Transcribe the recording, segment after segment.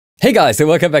Hey guys, and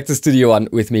welcome back to Studio One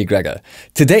with me, Gregor.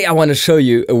 Today I want to show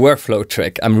you a workflow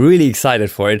trick. I'm really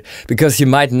excited for it because you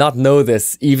might not know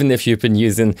this even if you've been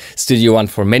using Studio One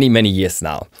for many years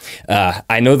now.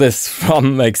 I know this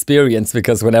from experience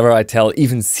because whenever I tell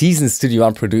even seasoned Studio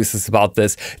One producers about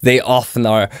this, they often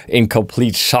are in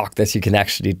complete shock that you can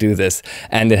actually do this.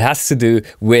 And it has to do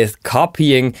with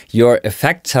copying your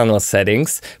effect channel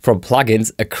settings from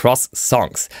plugins across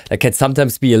songs. That can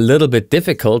sometimes be a little bit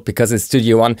difficult because in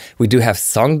Studio One we do have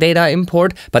song data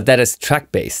import, but that is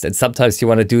track-based. And sometimes you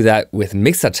want to do that with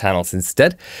mixer channels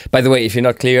instead. By the way, if you're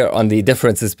not clear on the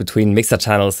differences between mixer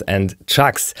channels and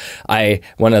tracks, I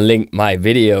want to link my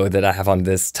video that I have on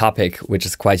this topic, which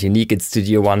is quite unique in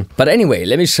Studio One. But anyway,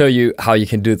 let me show you how you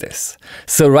can do this.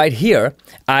 So right here,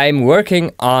 I'm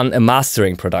working on a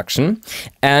mastering production,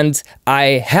 and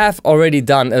I have already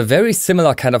done a very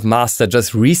similar kind of master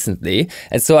just recently.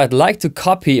 And so I'd like to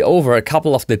copy over a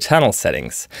couple of the channel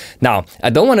settings. Now,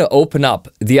 I don't want to open up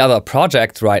the other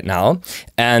project right now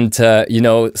and,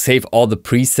 save all the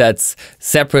presets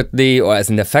separately or as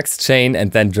an effects chain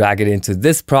and then drag it into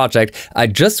this project. I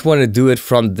just want to do it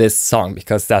from this song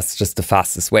because that's just the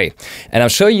fastest way. And I'm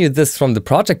showing you this from the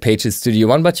project page in Studio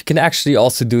One, but you can actually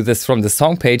also do this from the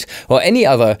song page or any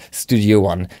other Studio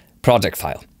One project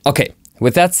file. Okay,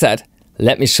 with that said,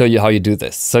 let me show you how you do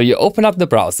this. So you open up the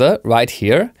browser right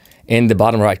here in the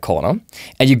bottom right corner,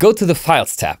 and you go to the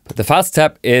Files tab. The Files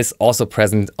tab is also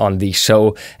present on the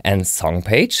Show and Song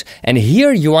page. And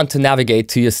here you want to navigate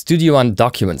to your Studio One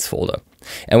Documents folder.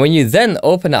 And when you then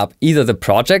open up either the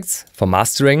projects for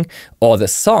mastering or the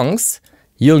songs,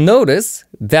 you'll notice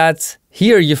that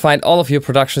here you find all of your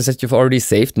productions that you've already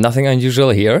saved. Nothing unusual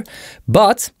here.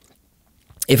 But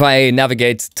if I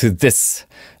navigate to this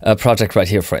project right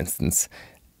here, for instance,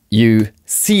 you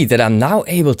see that I'm now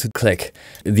able to click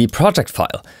the project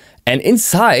file. And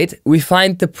inside, we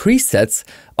find the presets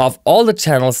of all the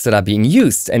channels that are being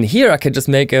used. And here I can just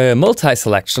make a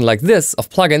multi-selection like this of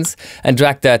plugins and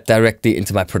drag that directly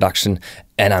into my production,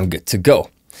 and I'm good to go.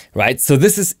 Right? So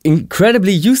this is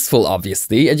incredibly useful,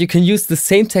 obviously, and you can use the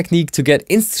same technique to get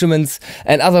instruments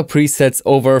and other presets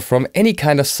over from any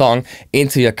kind of song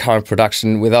into your current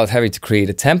production without having to create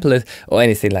a template or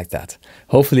anything like that.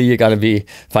 Hopefully you're going to be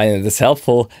finding this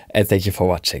helpful, and thank you for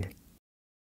watching.